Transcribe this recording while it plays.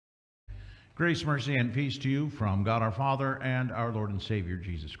Grace, mercy, and peace to you from God our Father and our Lord and Savior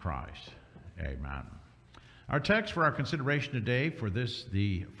Jesus Christ. Amen. Our text for our consideration today for this,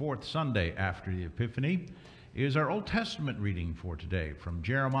 the fourth Sunday after the Epiphany, is our Old Testament reading for today from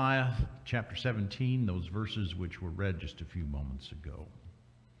Jeremiah chapter 17, those verses which were read just a few moments ago.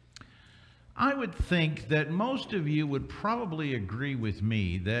 I would think that most of you would probably agree with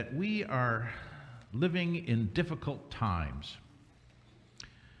me that we are living in difficult times.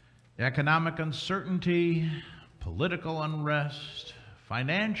 Economic uncertainty, political unrest,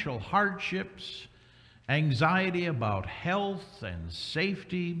 financial hardships, anxiety about health and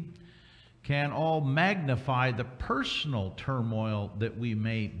safety can all magnify the personal turmoil that we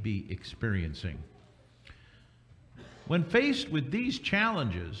may be experiencing. When faced with these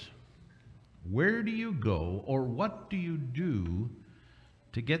challenges, where do you go or what do you do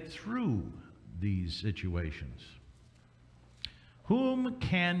to get through these situations? Whom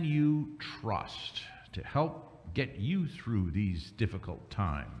can you trust to help get you through these difficult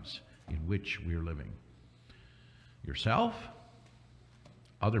times in which we're living? Yourself?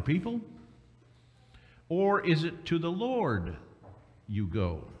 Other people? Or is it to the Lord you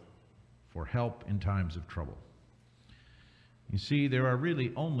go for help in times of trouble? You see, there are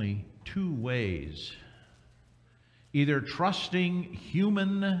really only two ways: either trusting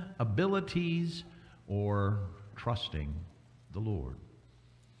human abilities or trusting the Lord.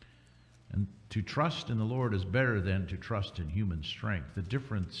 And to trust in the Lord is better than to trust in human strength. The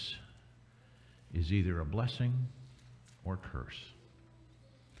difference is either a blessing or curse.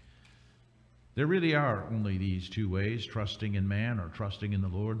 There really are only these two ways, trusting in man or trusting in the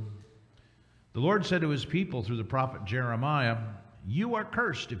Lord. The Lord said to his people through the prophet Jeremiah, "You are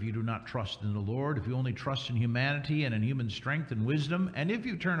cursed if you do not trust in the Lord, if you only trust in humanity and in human strength and wisdom, and if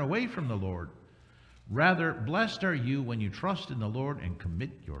you turn away from the Lord. Rather, blessed are you when you trust in the Lord and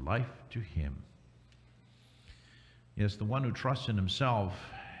commit your life to him." Yes, the one who trusts in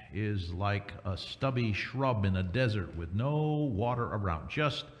himself is like a stubby shrub in a desert with no water around,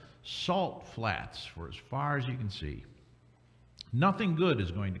 just salt flats for as far as you can see. Nothing good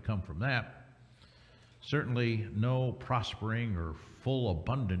is going to come from that. Certainly no prospering or full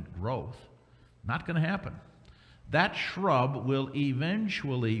abundant growth. Not going to happen. That shrub will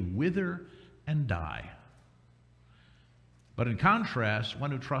eventually wither and die. But in contrast, one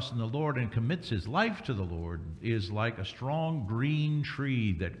who trusts in the Lord and commits his life to the Lord is like a strong green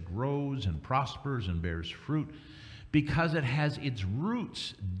tree that grows and prospers and bears fruit because it has its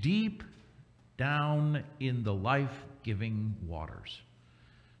roots deep down in the life-giving waters.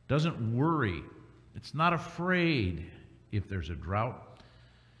 Doesn't worry. It's not afraid if there's a drought.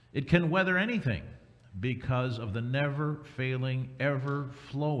 It can weather anything because of the never-failing,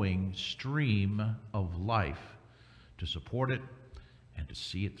 ever-flowing stream of life to support it and to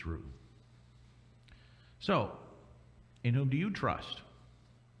see it through. So, in whom do you trust?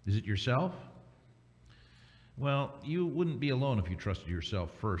 Is it yourself? Well, you wouldn't be alone if you trusted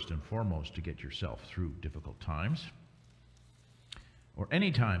yourself first and foremost to get yourself through difficult times, or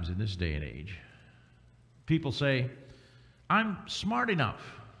any times in this day and age. People say, "I'm smart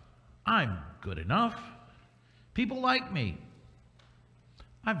enough. I'm good enough. People like me.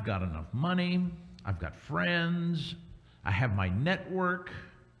 I've got enough money. I've got friends. I have my network.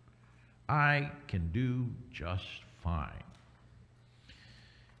 I can do just fine."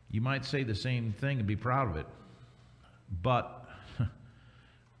 You might say the same thing and be proud of it, but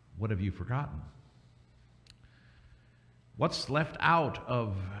what have you forgotten? What's left out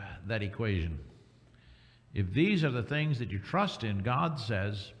of that equation? If these are the things that you trust in, God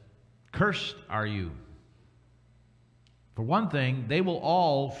says, "Cursed are you." For one thing, they will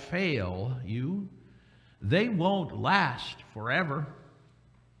all fail you. They won't last forever.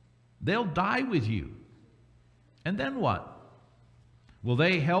 They'll die with you. And then what? Will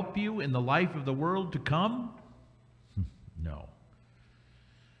they help you in the life of the world to come? No.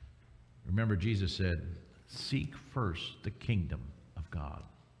 Remember, Jesus said, "Seek first the kingdom of God."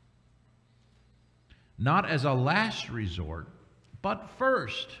 Not as a last resort, but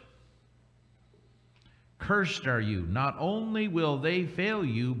first. Cursed are you. Not only will they fail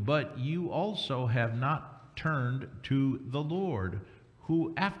you, but you also have not turned to the Lord,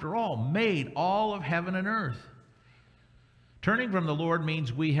 who, after all, made all of heaven and earth. Turning from the Lord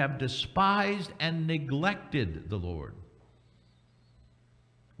means we have despised and neglected the Lord.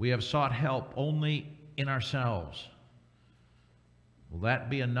 We have sought help only in ourselves. Will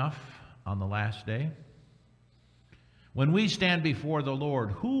that be enough on the last day? When we stand before the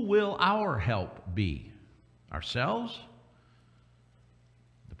Lord, who will our help be? Ourselves?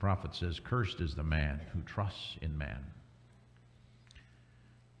 The prophet says, "Cursed is the man who trusts in man."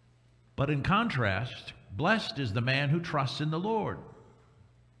 But in contrast, blessed is the man who trusts in the Lord.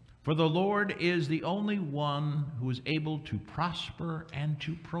 For the Lord is the only one who is able to prosper and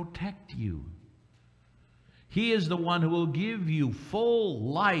to protect you. He is the one who will give you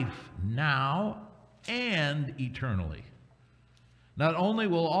full life now and eternally. Not only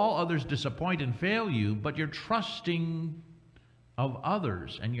will all others disappoint and fail you, but your trusting of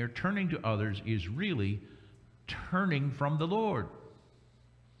others and your turning to others is really turning from the Lord.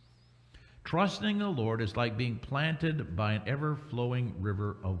 Trusting the Lord is like being planted by an ever-flowing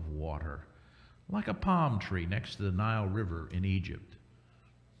river of water, like a palm tree next to the Nile River in Egypt.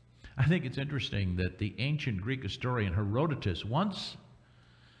 I think it's interesting that the ancient Greek historian Herodotus once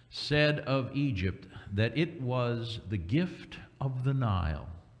said of Egypt that it was the gift of the Nile.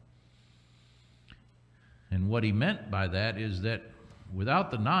 And what he meant by that is that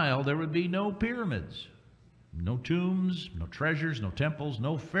without the Nile, there would be no pyramids, no tombs, no treasures, no temples,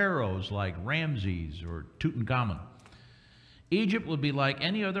 no pharaohs like Ramses or Tutankhamun. Egypt would be like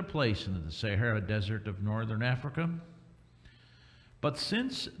any other place in the Sahara Desert of northern Africa. But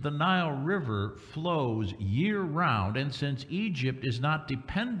since the Nile River flows year-round, and since Egypt is not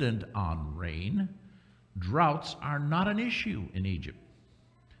dependent on rain, droughts are not an issue in Egypt.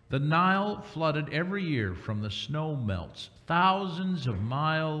 The Nile flooded every year from the snow melts thousands of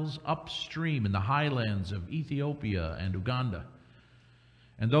miles upstream in the highlands of Ethiopia and Uganda.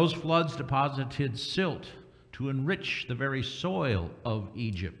 And those floods deposited silt to enrich the very soil of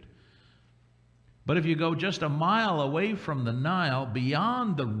Egypt. But if you go just a mile away from the Nile,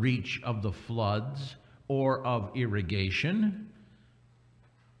 beyond the reach of the floods or of irrigation,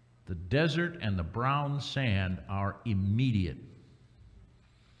 the desert and the brown sand are immediate.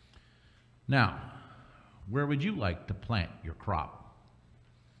 Now, where would you like to plant your crop?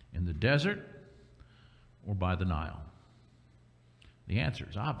 In the desert or by the Nile? The answer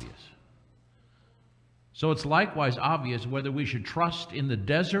is obvious. So it's likewise obvious whether we should trust in the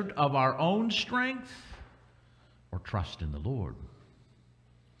desert of our own strength or trust in the Lord,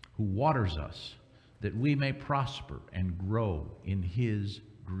 who waters us that we may prosper and grow in his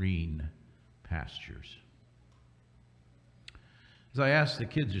green pastures. As I asked the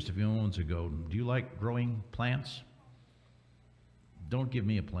kids just a few moments ago, do you like growing plants? Don't give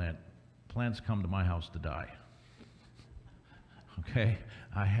me a plant. Plants come to my house to die. Okay?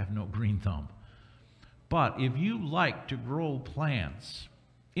 I have no green thumb. But if you like to grow plants,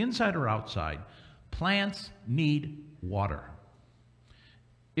 inside or outside, plants need water.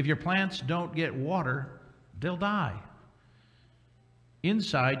 If your plants don't get water, they'll die.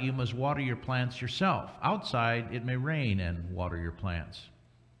 Inside, you must water your plants yourself. Outside, it may rain and water your plants.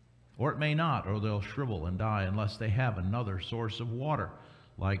 Or it may not, or they'll shrivel and die unless they have another source of water,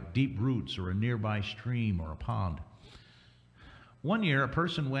 like deep roots or a nearby stream or a pond. One year, a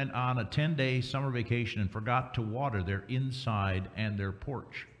person went on a 10-day summer vacation and forgot to water their inside and their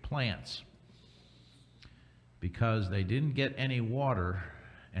porch plants. Because they didn't get any water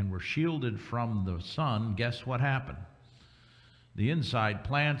and were shielded from the sun, guess what happened? The inside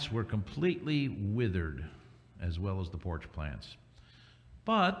plants were completely withered, as well as the porch plants.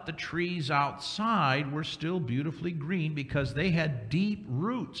 But the trees outside were still beautifully green because they had deep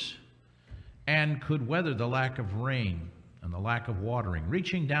roots and could weather the lack of rain and the lack of watering,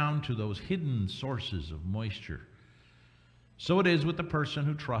 reaching down to those hidden sources of moisture. So it is with the person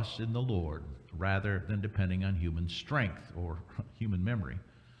who trusts in the Lord, rather than depending on human strength or human memory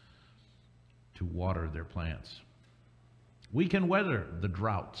to water their plants. We can weather the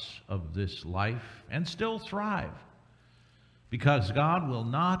droughts of this life and still thrive, because God will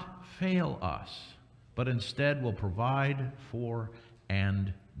not fail us, but instead will provide for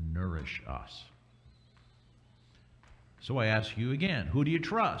and nourish us. So I ask you again, who do you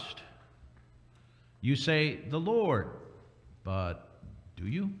trust? You say, the Lord, but do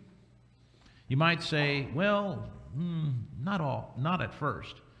you? You might say, well, not at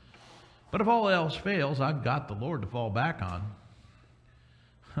first. But if all else fails, I've got the Lord to fall back on.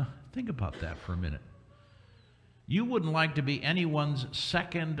 Think about that for a minute. You wouldn't like to be anyone's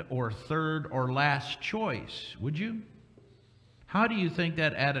second or third or last choice, would you? How do you think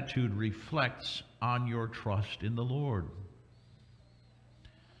that attitude reflects on your trust in the Lord?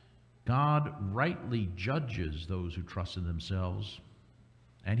 God rightly judges those who trust in themselves,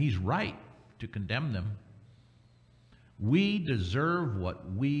 and he's right to condemn them. We deserve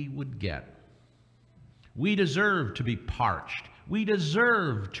what we would get. We deserve to be parched. We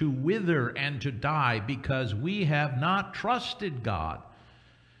deserve to wither and to die because we have not trusted God,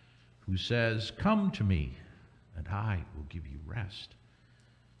 who says, "Come to me, and I will give you rest.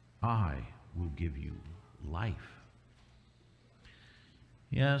 I will give you life."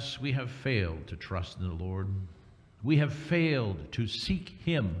 Yes, we have failed to trust in the Lord. We have failed to seek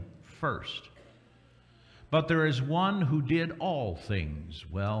Him first. But there is one who did all things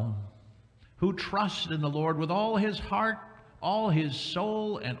well, who trusted in the Lord with all his heart, all his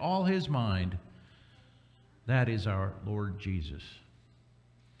soul, and all his mind. That is our Lord Jesus.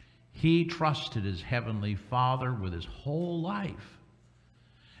 He trusted his heavenly Father with his whole life.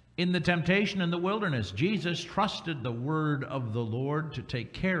 In the temptation in the wilderness, Jesus trusted the word of the Lord to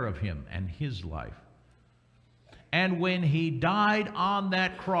take care of him and his life. And when he died on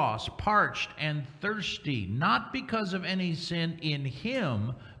that cross, parched and thirsty, not because of any sin in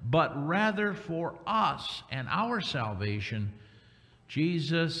him, but rather for us and our salvation,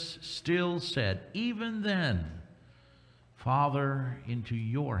 Jesus still said, even then, Father, into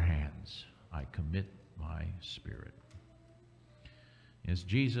your hands I commit my spirit. As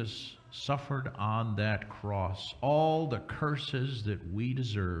Jesus suffered on that cross all the curses that we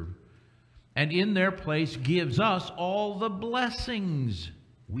deserve, and in their place gives us all the blessings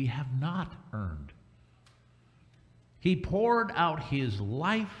we have not earned. He poured out his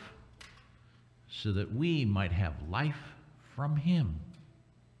life so that we might have life from him,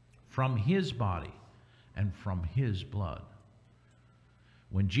 from his body, and from his blood.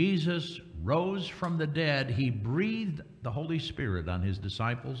 When Jesus rose from the dead, he breathed the Holy Spirit on his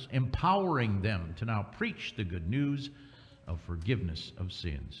disciples, empowering them to now preach the good news of forgiveness of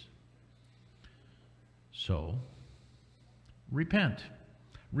sins. So, repent.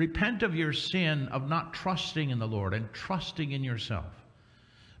 Repent of your sin of not trusting in the Lord and trusting in yourself.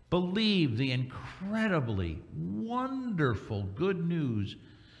 Believe the incredibly wonderful good news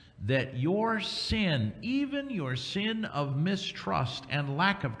that your sin, even your sin of mistrust and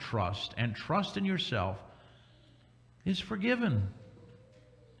lack of trust and trust in yourself, is forgiven.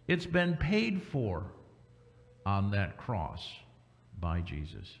 It's been paid for on that cross by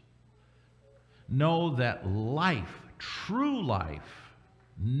Jesus. Know that life, true life,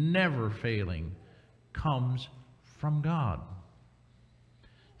 never failing, comes from God.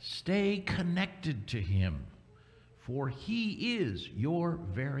 Stay connected to him, for he is your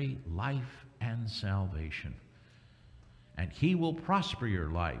very life and salvation. And he will prosper your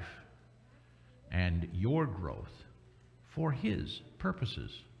life and your growth for his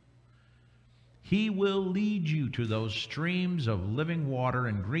purposes. He will lead you to those streams of living water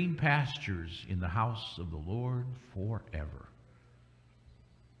and green pastures in the house of the Lord forever.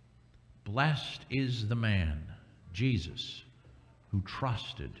 Blessed is the man, Jesus, who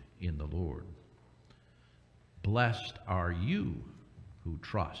trusted in the Lord. Blessed are you who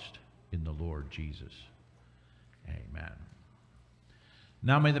trust in the Lord Jesus. Amen.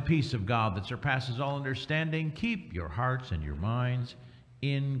 Now may the peace of God that surpasses all understanding keep your hearts and your minds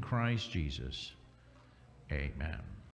in Christ Jesus. Amen.